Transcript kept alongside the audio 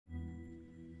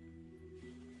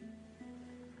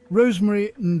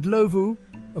Rosemary Ndlovu,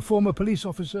 a former police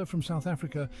officer from South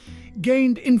Africa,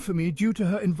 gained infamy due to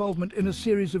her involvement in a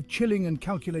series of chilling and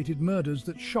calculated murders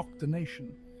that shocked the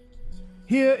nation.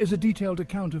 Here is a detailed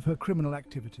account of her criminal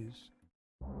activities.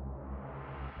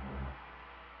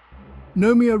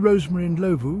 Nomia Rosemary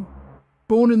Ndlovu,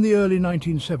 born in the early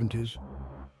 1970s,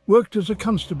 worked as a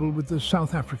constable with the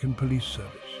South African Police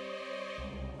Service.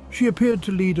 She appeared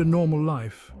to lead a normal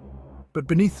life, but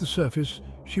beneath the surface,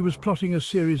 she was plotting a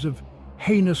series of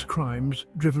heinous crimes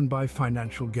driven by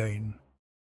financial gain.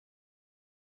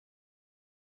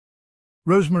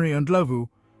 Rosemary Ndlovu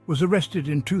was arrested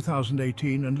in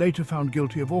 2018 and later found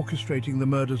guilty of orchestrating the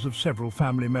murders of several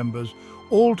family members,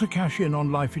 all to cash in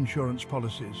on life insurance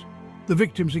policies. The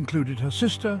victims included her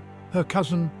sister, her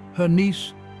cousin, her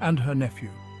niece, and her nephew.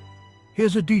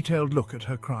 Here's a detailed look at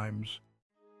her crimes.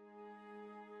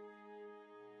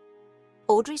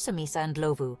 Audrey Samisa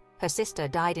Ndlovu, her sister,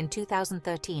 died in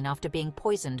 2013 after being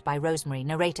poisoned by Rosemary.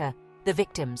 Narrator: the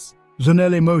victims.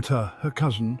 Zanele Mota, her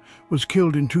cousin, was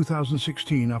killed in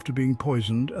 2016 after being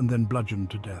poisoned and then bludgeoned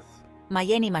to death.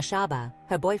 Mayeni Mashaba,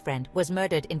 her boyfriend, was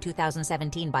murdered in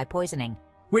 2017 by poisoning.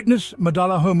 Witness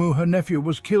Madala Homu, her nephew,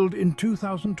 was killed in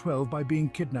 2012 by being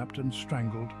kidnapped and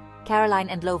strangled. Caroline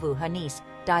Ndlovu, her niece,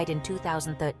 died in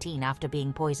 2013 after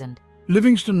being poisoned.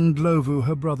 Livingston Ndlovu,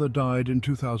 her brother, died in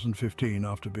 2015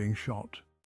 after being shot.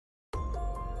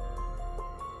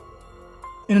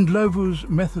 Ndlovu's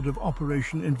method of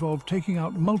operation involved taking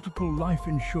out multiple life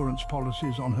insurance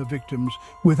policies on her victims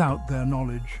without their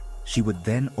knowledge. She would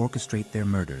then orchestrate their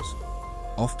murders,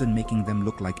 often making them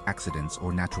look like accidents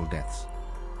or natural deaths.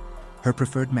 Her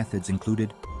preferred methods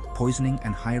included poisoning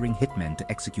and hiring hitmen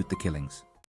to execute the killings.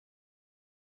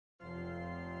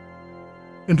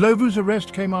 Ndlovu's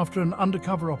arrest came after an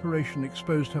undercover operation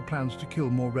exposed her plans to kill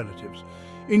more relatives,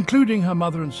 including her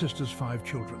mother and sister's 5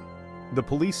 children. The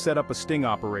police set up a sting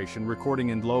operation recording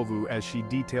Ndlovu as she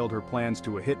detailed her plans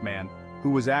to a hitman, who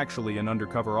was actually an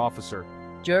undercover officer.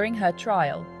 During her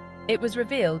trial, it was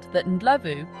revealed that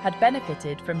Ndlovu had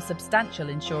benefited from substantial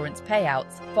insurance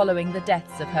payouts following the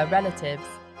deaths of her relatives.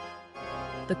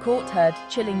 The court heard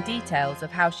chilling details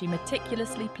of how she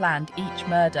meticulously planned each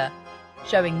murder,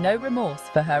 showing no remorse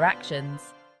for her actions.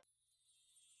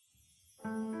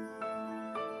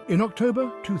 In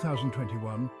October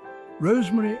 2021,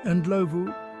 Rosemary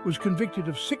Ndlovu was convicted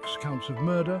of 6 counts of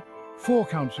murder, 4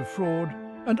 counts of fraud,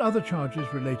 and other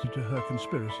charges related to her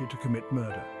conspiracy to commit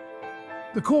murder.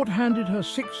 The court handed her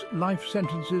 6 life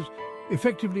sentences,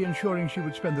 effectively ensuring she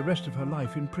would spend the rest of her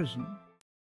life in prison.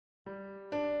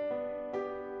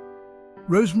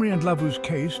 Rosemary Ndlovu's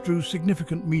case drew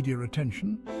significant media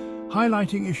attention,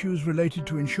 highlighting issues related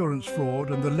to insurance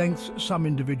fraud and the lengths some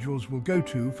individuals will go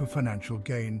to for financial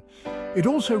gain. It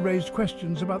also raised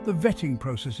questions about the vetting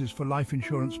processes for life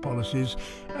insurance policies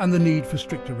and the need for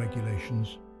stricter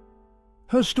regulations.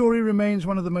 Her story remains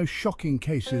one of the most shocking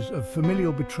cases of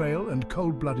familial betrayal and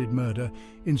cold-blooded murder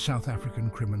in South African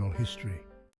criminal history.